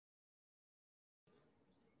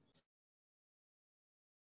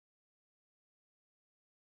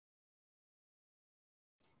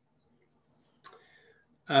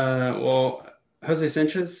Well, Jose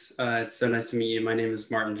Sanchez, it's so nice to meet you. My name is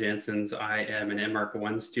Martin Janssens. I am an MArc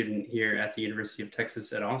 1 student here at the University of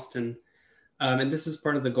Texas at Austin. And this is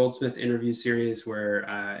part of the Goldsmith interview series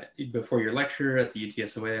where before your lecture at the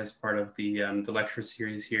UTSOA as part of the lecture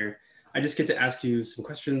series here, I just get to ask you some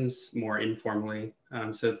questions more informally.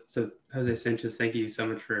 So Jose Sanchez, thank you so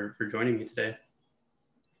much for joining me today.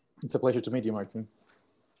 It's a pleasure to meet you, Martin.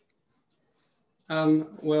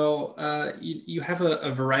 You have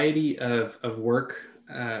a variety of work,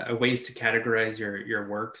 ways to categorize your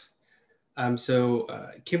works.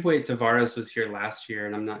 Kibwe Tavares was here last year,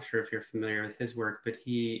 and I'm not sure if you're familiar with his work, but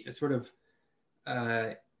he sort of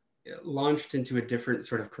launched into a different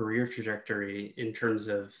sort of career trajectory in terms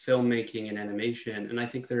of filmmaking and animation. And I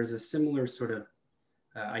think there's a similar sort of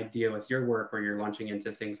idea with your work where you're launching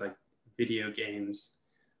into things like video games.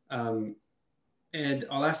 And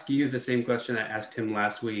I'll ask you the same question I asked him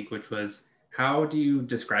last week, which was, how do you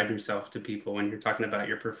describe yourself to people when you're talking about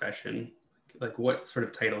your profession? Like, what sort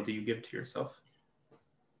of title do you give to yourself?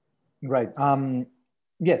 Right.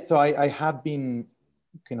 Yes. So I have been,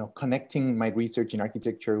 connecting my research in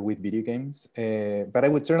architecture with video games, but I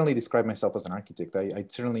would certainly describe myself as an architect.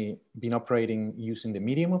 I'd certainly been operating using the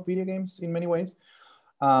medium of video games in many ways.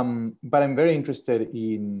 But I'm very interested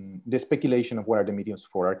in the speculation of what are the mediums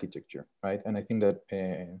for architecture, right? And I think that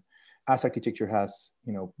as architecture has,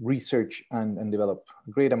 research and developed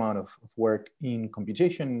a great amount of work in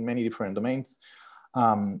computation in many different domains,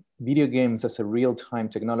 video games as a real-time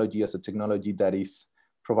technology, as a technology that is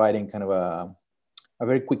providing kind of a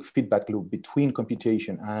very quick feedback loop between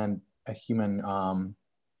computation and a human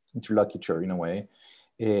interlocutor in a way.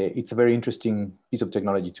 It's a very interesting piece of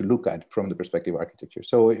technology to look at from the perspective of architecture.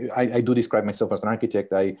 So I do describe myself as an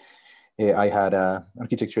architect. I had an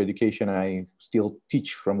architecture education, and I still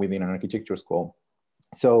teach from within an architecture school.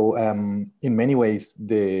 So in many ways,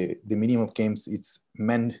 the medium of games, it's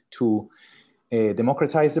meant to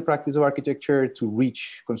democratize the practice of architecture, to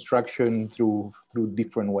reach construction through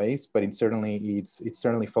different ways, but it's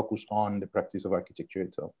certainly focused on the practice of architecture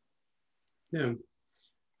itself. Yeah.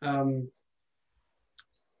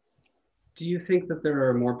 Do you think that there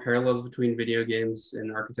are more parallels between video games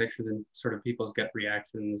and architecture than sort of people's gut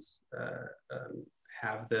reactions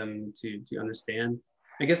have them to understand?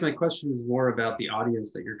 I guess my question is more about the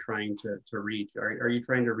audience that you're trying to reach. Are you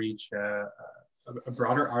trying to reach a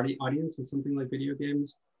broader audience with something like video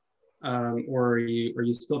games? Or are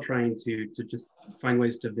you still trying to just find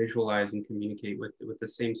ways to visualize and communicate with the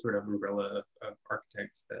same sort of umbrella of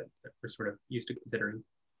architects that we're sort of used to considering?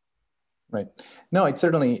 Right. No, I'm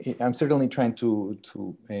certainly trying to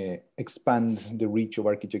expand the reach of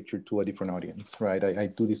architecture to a different audience, right? I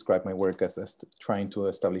do describe my work as trying to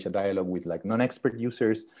establish a dialogue with like non-expert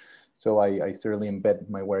users. So I certainly embed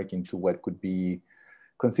my work into what could be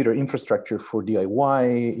considered infrastructure for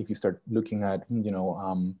DIY. If you start looking at,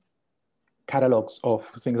 catalogs of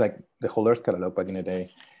things like the Whole Earth catalog back in the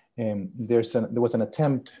day, there was an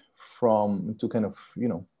attempt to kind of,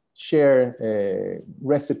 share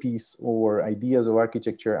recipes or ideas of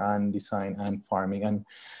architecture and design and farming and,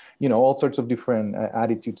 all sorts of different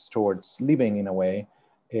attitudes towards living in a way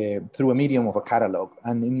through a medium of a catalog.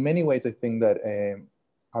 And in many ways, I think that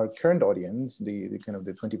our current audience, the kind of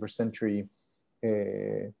the 21st century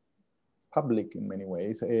public in many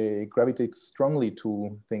ways, gravitates strongly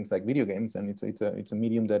to things like video games. And it's a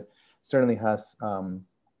medium that certainly has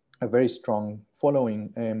a very strong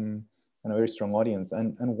following and a very strong audience,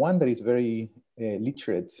 and one that is very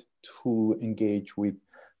literate to engage with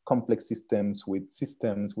complex systems, with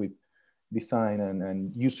design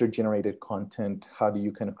and user-generated content. How do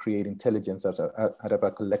you kind of create intelligence out of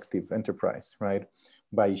a collective enterprise, right?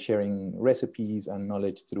 By sharing recipes and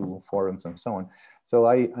knowledge through forums and so on. So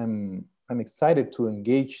I'm excited to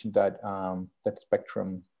engage that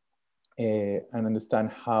spectrum and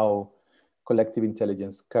understand how collective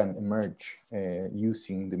intelligence can emerge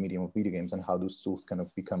using the medium of video games, and how those tools kind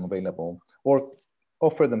of become available or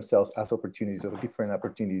offer themselves as opportunities or different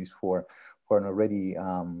opportunities for an already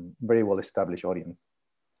very well established audience.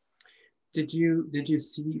 Did you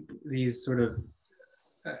see these sort of,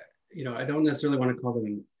 I don't necessarily want to call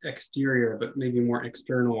them exterior, but maybe more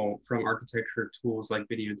external from architecture tools like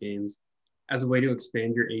video games as a way to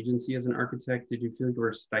expand your agency as an architect? Did you feel like you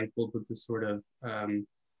were stifled with this sort of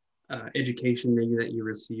education maybe that you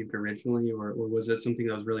received originally, or was it something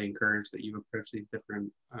that was really encouraged that you approach these different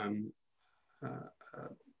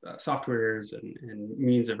softwares and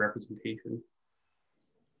means of representation?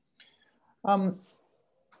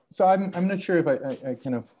 So I'm not sure if I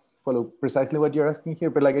kind of follow precisely what you're asking here,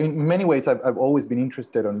 but like in many ways, I've always been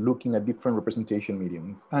interested in looking at different representation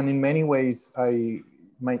mediums. And in many ways,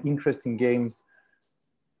 my interest in games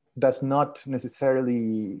does not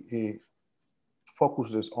necessarily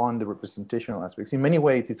focuses on the representational aspects. In many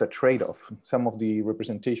ways, it's a trade-off. Some of the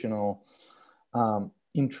representational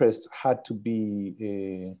interests had to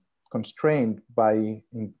be constrained by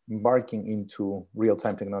embarking into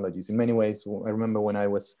real-time technologies. In many ways, I remember when I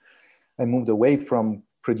moved away from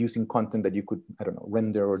producing content that you could, I don't know,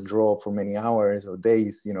 render or draw for many hours or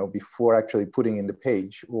days, you know, before actually putting in the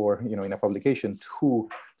page or, you know, in a publication to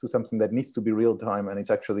something that needs to be real time and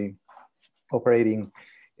it's actually operating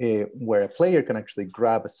where a player can actually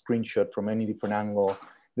grab a screenshot from any different angle.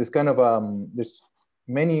 There's kind of, there's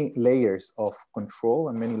many layers of control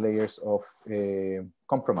and many layers of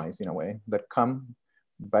compromise in a way that come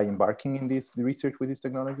by embarking in this research with this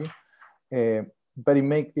technology. But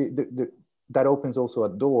that opens also a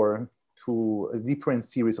door to a different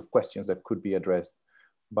series of questions that could be addressed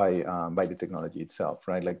by the technology itself,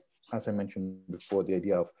 right? Like, as I mentioned before, the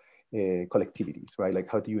idea of collectivities, right? Like,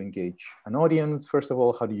 how do you engage an audience? First of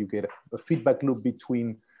all, how do you get a feedback loop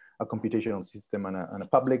between a computational system and a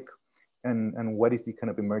public? And what is the kind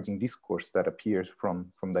of emerging discourse that appears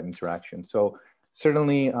from that interaction? So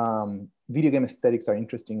certainly video game aesthetics are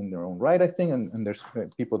interesting in their own right, I think, and there's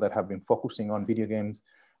people that have been focusing on video games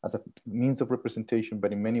as a means of representation,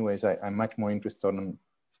 but in many ways, I'm much more interested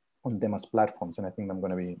on them as platforms, and I think I'm going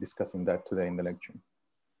to be discussing that today in the lecture.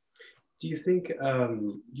 Do you think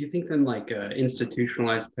then like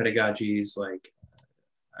institutionalized pedagogies, like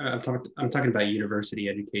I'm talking about university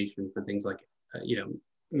education for things like you know,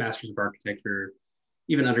 Masters of Architecture,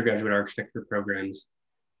 even undergraduate architecture programs,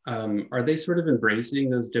 are they sort of embracing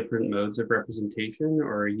those different modes of representation,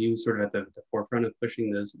 or are you sort of at the forefront of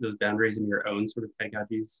pushing those boundaries in your own sort of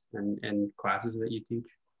pedagogies and classes that you teach?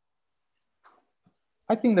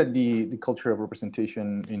 I think that the culture of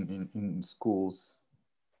representation in schools,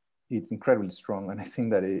 it's incredibly strong. And I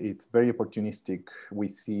think that it's very opportunistic. We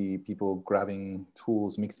see people grabbing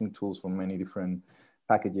tools, mixing tools from many different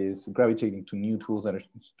packages, gravitating to new tools that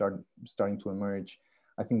are starting to emerge.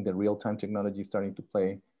 I think the real-time technology is starting to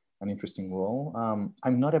play an interesting role.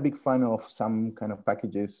 I'm not a big fan of some kind of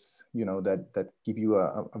packages, you know, that give you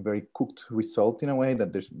a very cooked result in a way,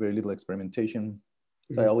 that there's very little experimentation.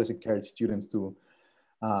 So I always encourage students to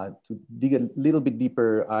dig a little bit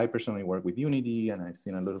deeper. I personally work with Unity, and I've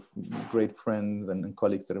seen a lot of great friends and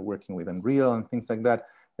colleagues that are working with Unreal and things like that,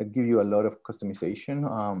 that give you a lot of customization,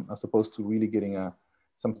 as opposed to really getting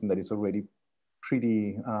something that is already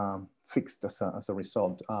pretty fixed as a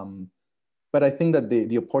result. But I think that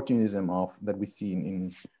the opportunism that we see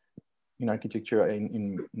in architecture,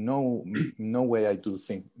 in no way I do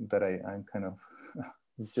think that I'm kind of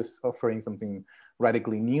just offering something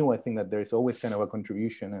radically new. I think that there's always kind of a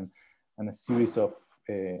contribution and a series of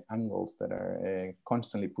angles that are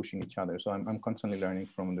constantly pushing each other. So I'm constantly learning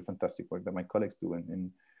from the fantastic work that my colleagues do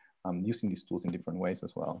and using these tools in different ways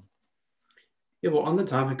as well. Yeah, well, on the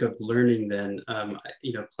topic of learning then,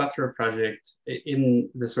 you know, Plethora Project, in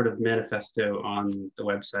the sort of manifesto on the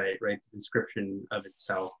website, right, the description of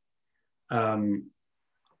itself,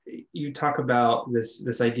 you talk about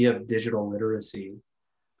this idea of digital literacy,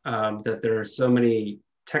 that there are so many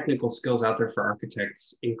technical skills out there for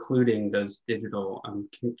architects, including those digital.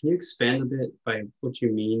 Can you expand a bit by what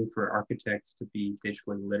you mean for architects to be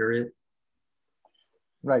digitally literate?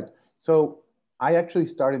 Right. So I actually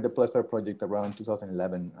started the Plethora project around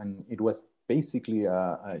 2011, and it was basically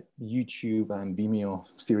a YouTube and Vimeo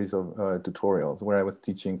series of tutorials where I was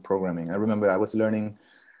teaching programming. I remember I was learning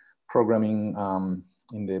programming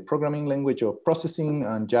in the programming language of processing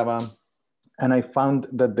and Java. And I found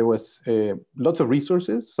that there was lots of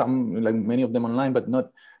resources, some, like many of them online, but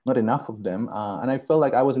not enough of them. And I felt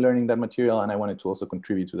like I was learning that material and I wanted to also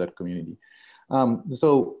contribute to that community.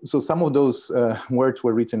 So some of those words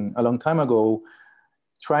were written a long time ago,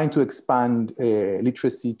 trying to expand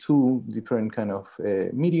literacy to different kind of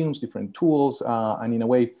mediums, different tools, and in a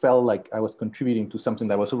way felt like I was contributing to something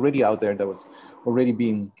that was already out there, that was already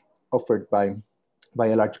being offered by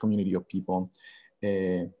a large community of people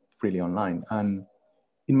freely online. And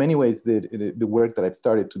in many ways, the work that I've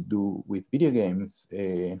started to do with video games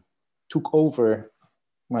took over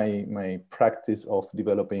my practice of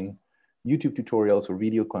developing YouTube tutorials or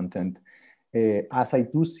video content, as I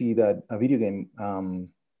do see that a video game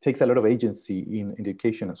takes a lot of agency in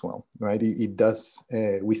education as well, right? It does,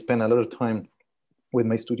 we spend a lot of time with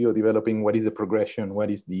my studio developing what is the progression,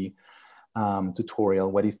 what is the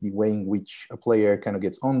tutorial, what is the way in which a player kind of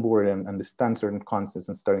gets on board and understands certain concepts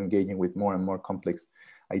and start engaging with more and more complex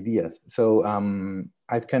ideas. So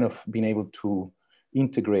I've kind of been able to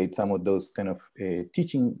integrate some of those kind of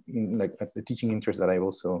teaching, like the teaching interest that I've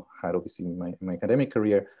also had obviously in my academic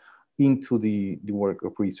career, into the work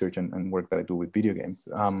of research and work that I do with video games.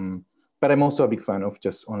 But I'm also a big fan of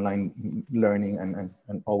just online learning,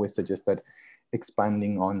 and always suggest that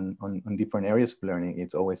expanding on different areas of learning,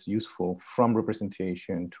 it's always useful, from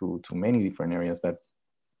representation to many different areas that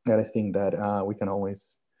I think that we can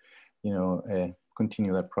always,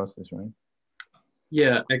 continue that process, right?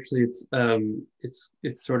 Yeah, actually,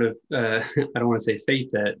 it's sort of I don't want to say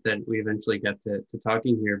fate that we eventually got to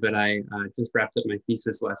talking here, but I just wrapped up my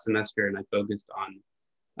thesis last semester, and I focused on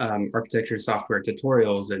architecture software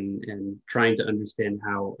tutorials and trying to understand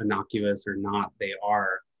how innocuous or not they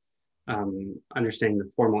are, understanding the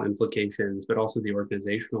formal implications, but also the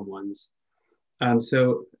organizational ones.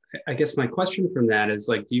 So I guess my question from that is,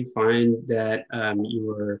 like, do you find that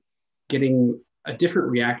you are getting a different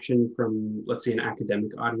reaction from, let's say, an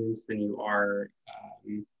academic audience than you are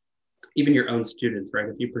even your own students, right?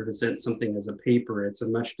 If you present something as a paper, it's a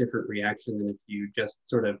much different reaction than if you just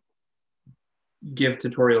sort of give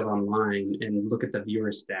tutorials online and look at the viewer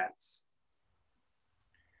stats.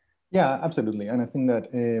 Yeah, absolutely. And I think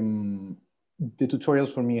that the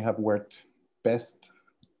tutorials for me have worked best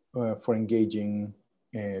for engaging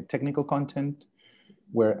technical content,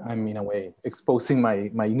 where I'm in a way exposing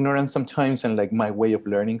my ignorance sometimes, and like my way of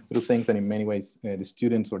learning through things. And in many ways, the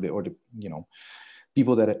students or the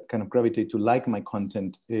people that kind of gravitate to like my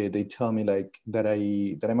content, they tell me like that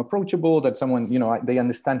I'm approachable, that someone, they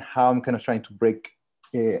understand how I'm kind of trying to break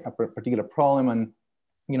a particular problem. And,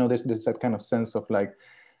 there's that kind of sense of like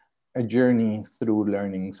a journey through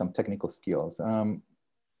learning some technical skills.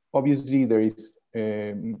 Obviously, there is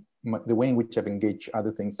the way in which I've engaged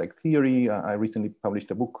other things like theory. I recently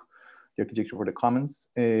published a book, The Architecture for the Commons.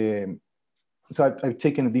 So I've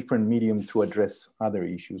taken a different medium to address other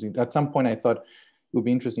issues. At some point, I thought it would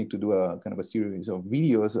be interesting to do a kind of a series of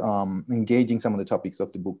videos engaging some of the topics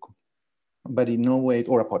of the book, but in no way,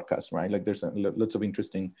 or a podcast, right? Like there's lots of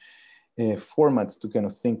interesting formats to kind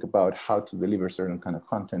of think about how to deliver certain kind of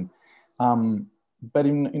content. But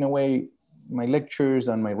in a way, my lectures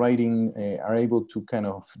and my writing are able to kind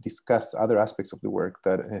of discuss other aspects of the work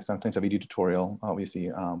that sometimes a video tutorial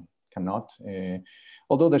obviously cannot.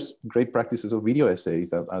 Although there's great practices of video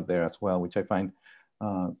essays out there as well, which I find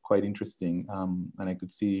quite interesting. And I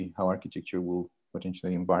could see how architecture will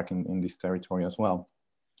potentially embark in this territory as well.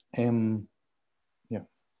 Yeah.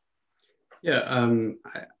 Yeah,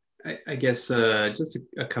 I guess just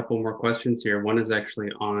a couple more questions here. One is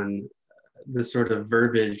actually on the sort of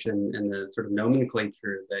verbiage and the sort of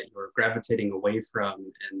nomenclature that you're gravitating away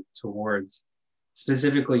from and towards.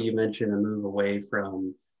 Specifically, you mentioned a move away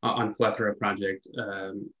from, on Plethora project,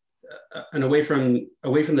 and away from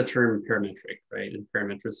the term parametric, right, and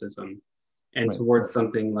parametricism, and Right. towards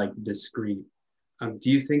something like discrete.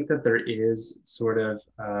 Do you think that there is sort of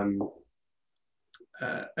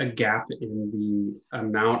a gap in the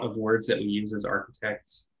amount of words that we use as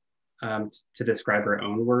architects to describe our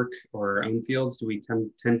own work or our own fields? Do we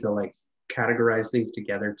tend to like categorize things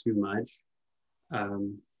together too much?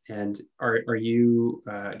 And are you,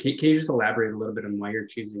 can you just elaborate a little bit on why you're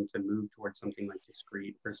choosing to move towards something like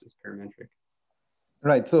discrete versus parametric?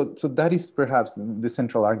 Right, so that is perhaps the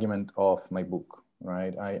central argument of my book,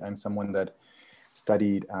 right? I'm someone that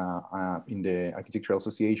studied in the Architectural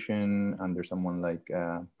Association under someone like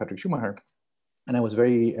Patrick Schumacher. And I was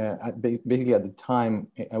very, basically at the time,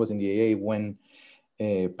 I was in the AA when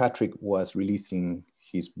Patrick was releasing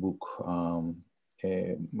his book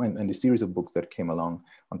and the series of books that came along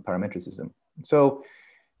on parametricism. So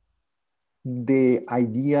the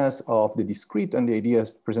ideas of the discrete and the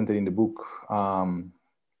ideas presented in the book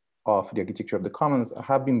of the Architecture of the Commons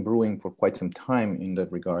have been brewing for quite some time in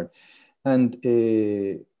that regard. And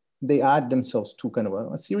they add themselves to kind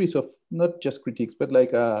of a series of not just critiques, but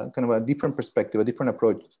like a kind of a different perspective, a different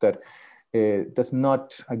approach that does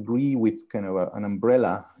not agree with kind of an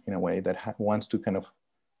umbrella in a way that wants to kind of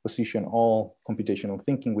position all computational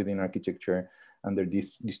thinking within architecture under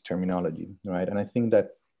this terminology, right? And I think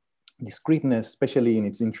that discreteness, especially in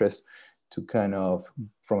its interest to kind of,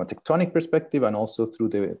 from a tectonic perspective, and also through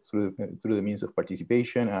the means of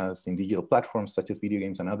participation, as in digital platforms such as video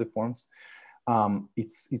games and other forms,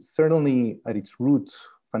 it's certainly at its root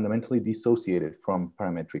fundamentally dissociated from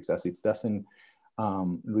parametrics, as it doesn't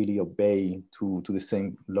really obey to the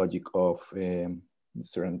same logic of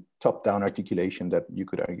certain top-down articulation that you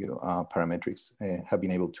could argue parametrics have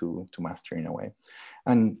been able to master in a way.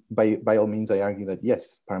 And by all means, I argue that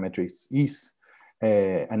yes, parametrics is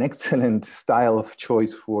an excellent style of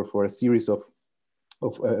choice for a series of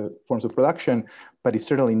forms of production, but it's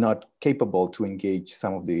certainly not capable to engage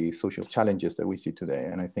some of the social challenges that we see today.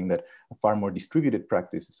 And I think that a far more distributed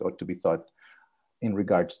practice ought to be thought in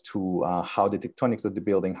regards to how the tectonics of the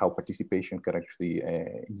building, how participation could actually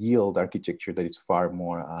yield architecture that is far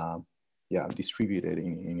more distributed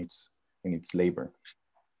in its labor.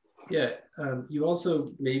 Yeah, you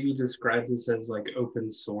also maybe described this as like open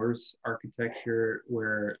source architecture,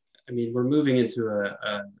 where, I mean, we're moving into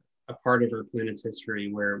a part of our planet's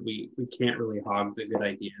history where we can't really hog the good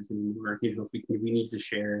ideas anymore. You know, we need to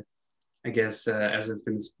share, I guess, as it's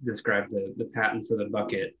been described, the patent for the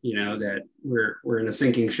bucket. You know, that we're in a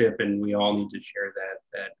sinking ship and we all need to share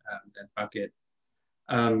that bucket.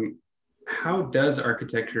 How does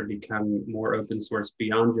architecture become more open source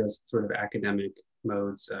beyond just sort of academic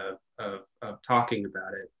modes of talking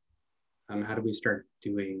about it? How do we start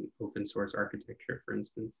doing open source architecture, for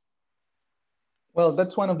instance? Well,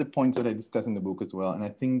 that's one of the points that I discuss in the book as well. And I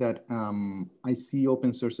think that I see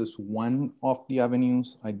open source as one of the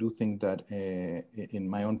avenues. I do think that in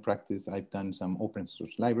my own practice, I've done some open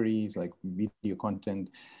source libraries like video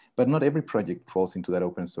content, but not every project falls into that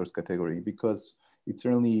open source category, because it's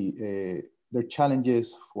certainly, there are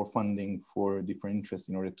challenges for funding for different interests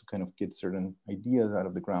in order to kind of get certain ideas out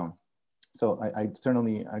of the ground. So I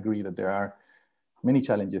certainly agree that there are many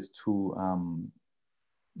challenges to,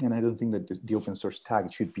 and I don't think that the open source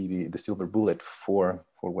tag should be the silver bullet for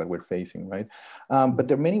what we're facing, right? But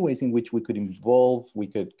there are many ways in which we could involve, we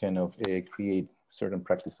could kind of create certain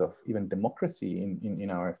practice of even democracy in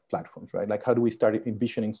our platforms, right? Like, how do we start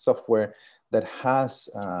envisioning software that has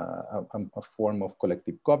a form of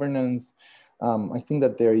collective governance? I think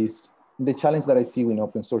that there is, the challenge that I see in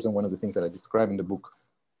open source, and one of the things that I describe in the book,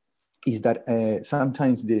 is that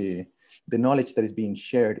sometimes the knowledge that is being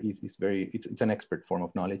shared is very, it's an expert form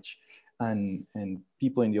of knowledge. And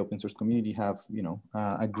people in the open source community have,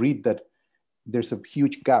 agreed that there's a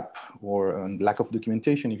huge gap or lack of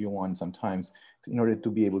documentation, if you want, sometimes, in order to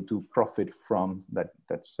be able to profit from that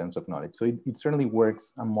sense of knowledge. So it certainly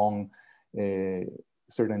works among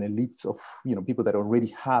certain elites of, people that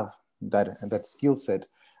already have that skill set,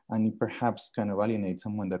 and perhaps kind of alienate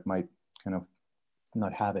someone that might kind of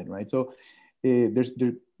not have it, right? So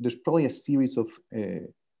there's probably a series of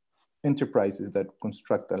enterprises that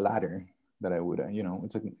construct a ladder that I would,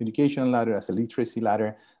 it's an educational ladder, as a literacy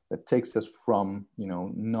ladder that takes us from,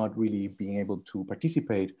 not really being able to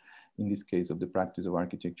participate in this case of the practice of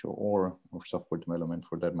architecture or software development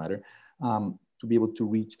for that matter, to be able to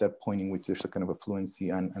reach that point in which there's a kind of a fluency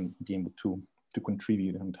and be able to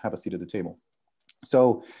contribute and have a seat at the table.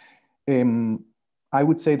 So I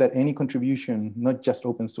would say that any contribution, not just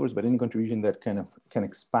open source, but any contribution that kind of can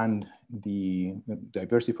expand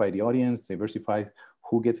diversify the audience, diversify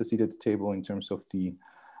who gets a seat at the table in terms of the,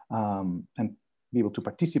 and be able to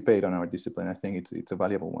participate on our discipline, I think it's a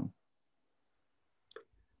valuable one.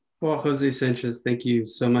 Well, Jose Sanchez, thank you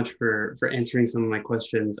so much for answering some of my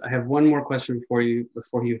questions. I have one more question for you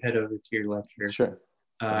before you head over to your lecture. Sure.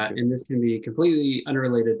 And this can be completely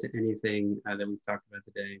unrelated to anything that we've talked about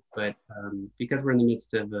today, but because we're in the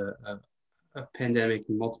midst of a pandemic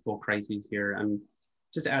and multiple crises here, I'm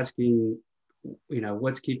just asking,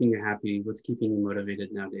 what's keeping you happy, what's keeping you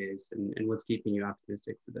motivated nowadays, and what's keeping you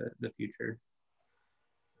optimistic for the future?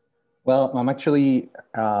 Well, I'm actually,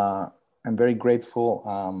 I'm very grateful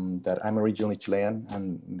that I'm originally Chilean,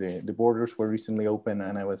 and the borders were recently open,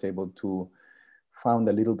 and I was able to found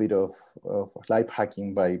a little bit of life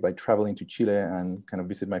hacking by traveling to Chile and kind of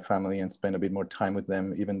visit my family and spend a bit more time with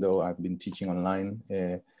them. Even though I've been teaching online,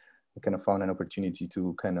 I kind of found an opportunity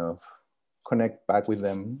to kind of connect back with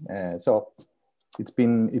them. So it's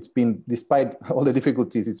been, despite all the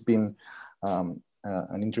difficulties, it's been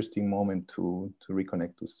an interesting moment to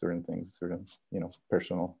reconnect to certain things, certain,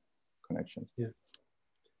 personal connections. Yeah.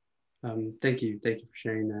 Thank you for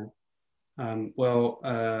sharing that. Well,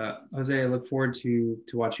 Jose, I look forward to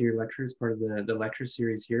watching your lectures, part of the lecture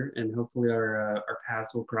series here, and hopefully our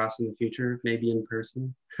paths will cross in the future, maybe in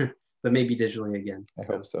person, but maybe digitally again. I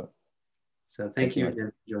hope so. So thank you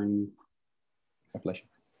again for joining me. My pleasure.